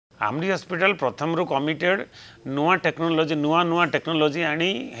Amri hospital प्रथम रू committed नुआ टेक्नोलोजी आनी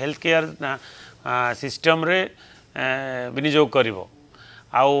हेल्थ केयर सिस्टम रे विनियोग करिवो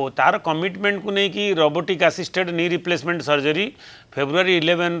आउ तार कमिटमेंट को लेकिन robotic assisted knee replacement surgery February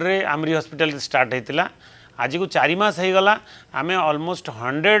 11 रे आमरी हॉस्पिटल स्टार्ट होता आज को 4 मास हो गला आमे ऑलमोस्ट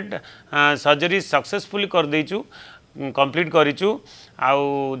 100 सर्जरी सक्सेसफुली कर देचु कंप्लीट करिचु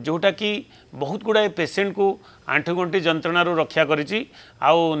आउ जोटा कि बहुत गुड़ाए पेशेंट को आंठुगंठी जंत्रणा रक्षा करिछि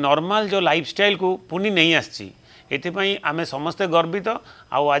आउ नॉर्मल जो लाइफस्टाइल को पुनी नहीं आछि एथिपाई आमे समस्ते गर्वित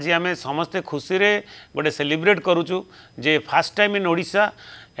आउ आज आमे समस्ते खुशी रे गोटे celebrate करूचु J first time in Odisha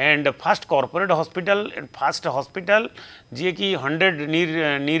and first corporate hospital and first hospital जी कि 100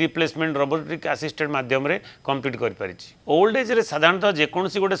 नी रिप्लेसमेंट रोबोटिक असिस्टेड माध्यम रे कंप्लीट कर पारिछि। ओल्ड एज रे साधारणतः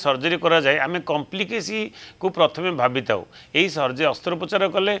जेकोसी गोटे सर्जरी करा जाए आमे कॉम्प्लिकेसी को प्रथमे भाबिताउ एई सर्जरी अस्त्रोपचार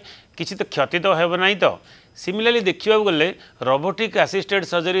कले किछि तो क्षति तो हेब नाही तो सिमिलरली देखा गले robotic assisted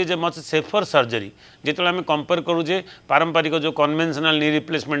surgery is a much safer surgery जिते आम कंपेयर करूजे पारंपरिक जो कन्वेंशनल नी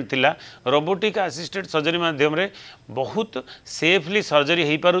रिप्लेसमेंट थिला रोबोटिक असिस्टेड सर्जरी माध्यम रे बहुत सेफली सर्जरी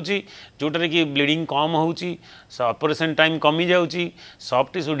हो पारुची जोटारे कि ब्लीडिंग कम होउची ऑपरेशन टाइम कमी जाउची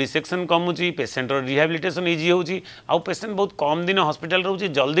soft tissue dissection कमुची patient rehabilitation easy होउची आउ पेशेंट बहुत कम दिन हॉस्पिटल रहउची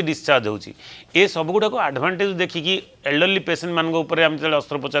जल्दी डिस्चार्ज होउची ए सब गुडा को एडवांटेज देखिकी एल्डरली पेशेंट मान ऊपर आम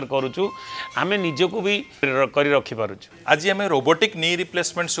अस्त्रोपचार करूचु आम निजको भी करी रखी पारुछु। आज आम रोबोटिक नी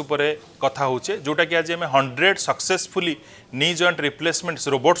रिप्लेसमेंट्स उपरे कथा होचे जोटा कि आज आम 100 successfully knee joint replacements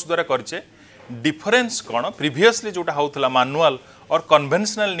robots द्वारा करचे डिफरेंस कौन प्रीवियसली जोटा होता मैनुअल और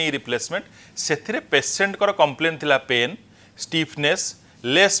कन्वेंशनल नी रिप्लेसमेंट से पेशेंट कर कंप्लेन थिला pen stiffness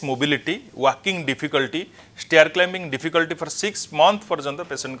less mobility walking difficulty stair climbing difficulty for 6 month पर्यंत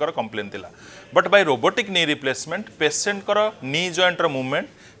पेशेंट कर कंप्लेन थिला but by robotic knee replacement patient कर नी जॉइंट रो मूवमेंट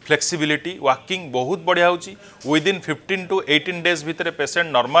फ्लेक्सिबिलिटी वॉकिंग बहुत बढ़िया होची विदिन 15 to 18 डेज भितर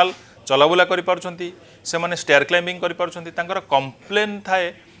पेशेंट नॉर्मल चलाबुला करि पारुछंती से माने स्टेयर क्लाइंबिंग करि पारुछंती तांकर कंप्लेन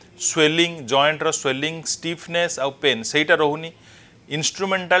थाए स्वेलिंग जॉइंट रो स्वेलिंग स्टिफनेस आउ पेन सेटा रहउनी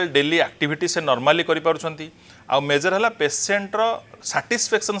इंस्ट्रूमेंटल डेली एक्टिविटी से नॉर्मली करि पारुछंती आउ मेजर हला पेशेंट रो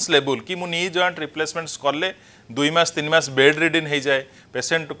सैटिस्फैक्शंस लेवल कि मु नी जॉइंट रिप्लेसमेंट्स करले 2 मास 3 मास बेड रिडन हो जाए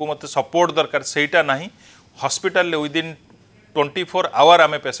पेशेंट को मत सपोर्ट दरकार सेटा नाही हॉस्पिटल विदिन 24 आवर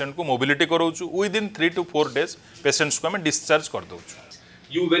आम पेशेंट को mobility कराऊँ within 3 to 4 days patients को आम डिस्चार्ज कर दो।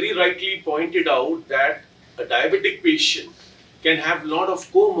 You very rightly pointed out that a diabetic patient can have lot of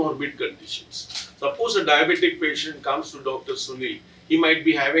comorbid conditions. Suppose a diabetic patient comes to Dr. Sunil, he might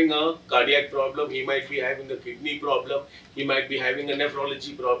be having a cardiac problem, he might be having a kidney problem, he might be having a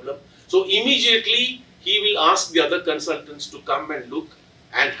nephrology problem. So immediately he will ask the other consultants to come and look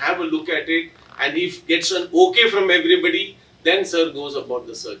and have a look at it, and if gets an okay from everybody, then sir goes about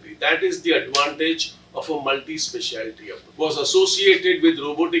the surgery. That is the advantage of a multi-speciality approach. Was associated with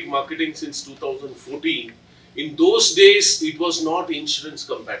robotic marketing since 2014. In those days, it was not insurance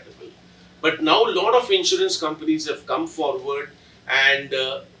compatible. But now a lot of insurance companies have come forward and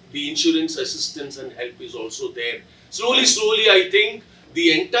the insurance assistance and help is also there. Slowly, I think the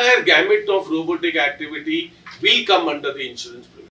entire gamut of robotic activity will come under the insurance.